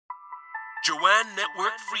Joanne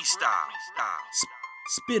Network Freestyle.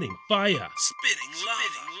 Spitting fire. Spitting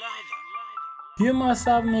lava. You must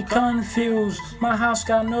have me confused. My house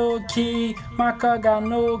got no key, my car got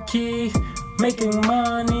no key. Making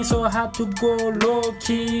money, so I had to go low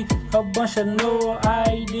key. A bunch of no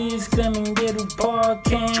IDs claiming they do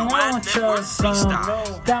parking. I don't trust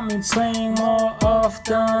some. Got me playing more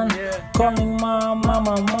often, calling my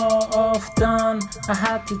mama more often. I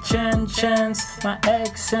had to chance my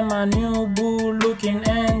ex and my new boo looking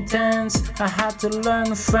intense. I had to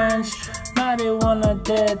learn French. Now they wanna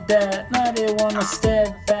dead that. Now they wanna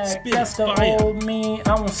step back. That's the old me.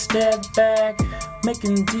 I won't step back.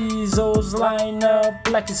 Making diesels line up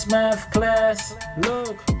like it's math class.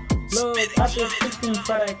 Look, I paid 15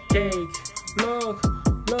 for that cake.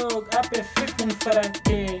 Look, I paid 15 for that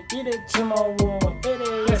cake. Eat it tomorrow, eat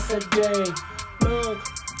it yesterday.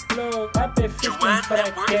 Look, I paid 15 for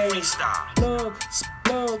that cake.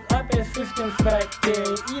 Look, I paid 15 for that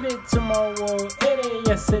cake. Eat it tomorrow, eat it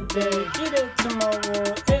yesterday. Eat it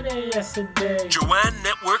tomorrow, eat it yesterday. Joanne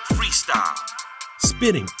Network Freestyle.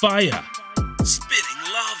 Spitting fire. Spitting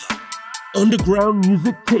lava. Underground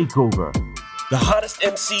music takeover. The hottest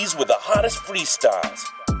MCs with the hottest freestyles.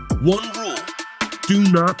 One rule. Do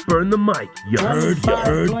not burn the mic. You heard.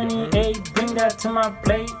 28, bring that to my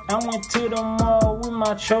plate. I went to the mall with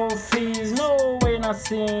my trophies. No way not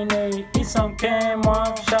seeing it. It's on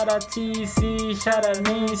camera. Shout out TC, shout out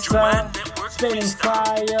Nisa. Spitting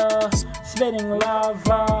fire, spitting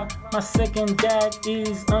lava. My second jack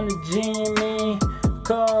is on the Jimmy.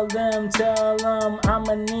 Call them, tell them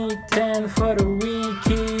I'ma need 10 for the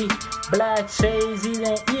wiki. Black shades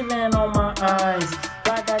even on my eyes.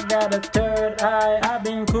 Like I got a third eye. I've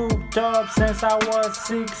been cooped up since I was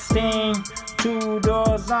 16. 2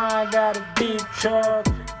 doors, I got a big truck.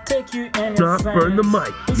 Take you in the Not burn the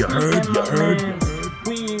mic. You heard.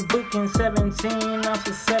 We booking 17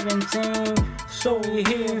 after 17. So we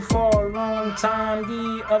here for a long time.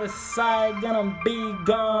 The other side gonna be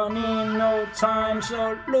gone in no time.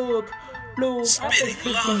 So look, I paid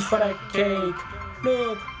 15 for that cake.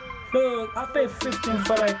 Look, I paid 15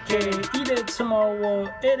 for that cake. Eat it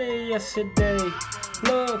tomorrow, eat it yesterday.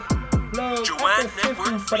 Look, I paid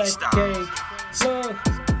 15 for that cake.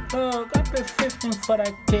 Look, I paid 15 for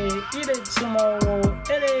that cake. Eat it tomorrow,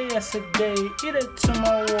 eat it yesterday. Eat it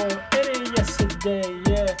tomorrow, eat it yesterday,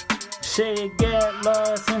 yeah. Shit get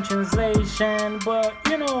lost in translation, but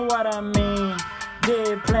you know what I mean.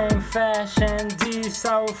 They playing fashion, this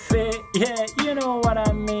outfit, yeah, you know what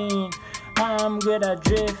I mean. I'm good at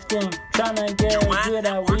drifting, tryna get good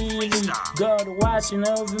at wheelie. God watching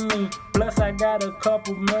over me, plus I got a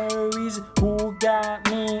couple Murrays who got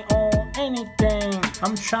me on anything.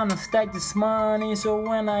 I'm tryna stack this money so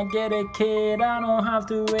when I get a kid, I don't have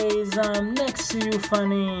to raise them next to you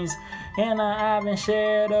funnies. And I haven't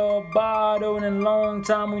shared a bottle in a long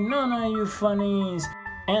time with none of you funnies.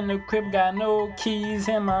 And the crib got no keys,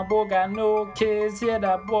 and my boy got no kids. Yeah,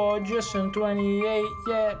 that boy just turned 28.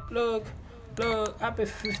 Yeah, look, I paid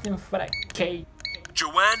 15 for that cake.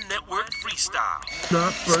 Joanne Network Freestyle.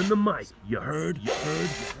 Not burn the mic. You heard.